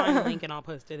 I'll find the link and I'll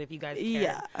post it if you guys care.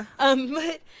 Yeah.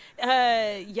 But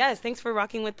yes, thanks for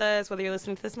rocking with us. Whether you're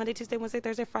listening to this Monday, Tuesday, Wednesday,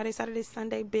 Thursday, Friday, Saturday,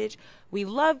 Sunday, bitch. We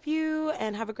love you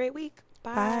and have a great week.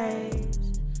 Bye. Bye.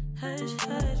 Hush,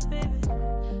 hush,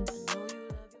 baby.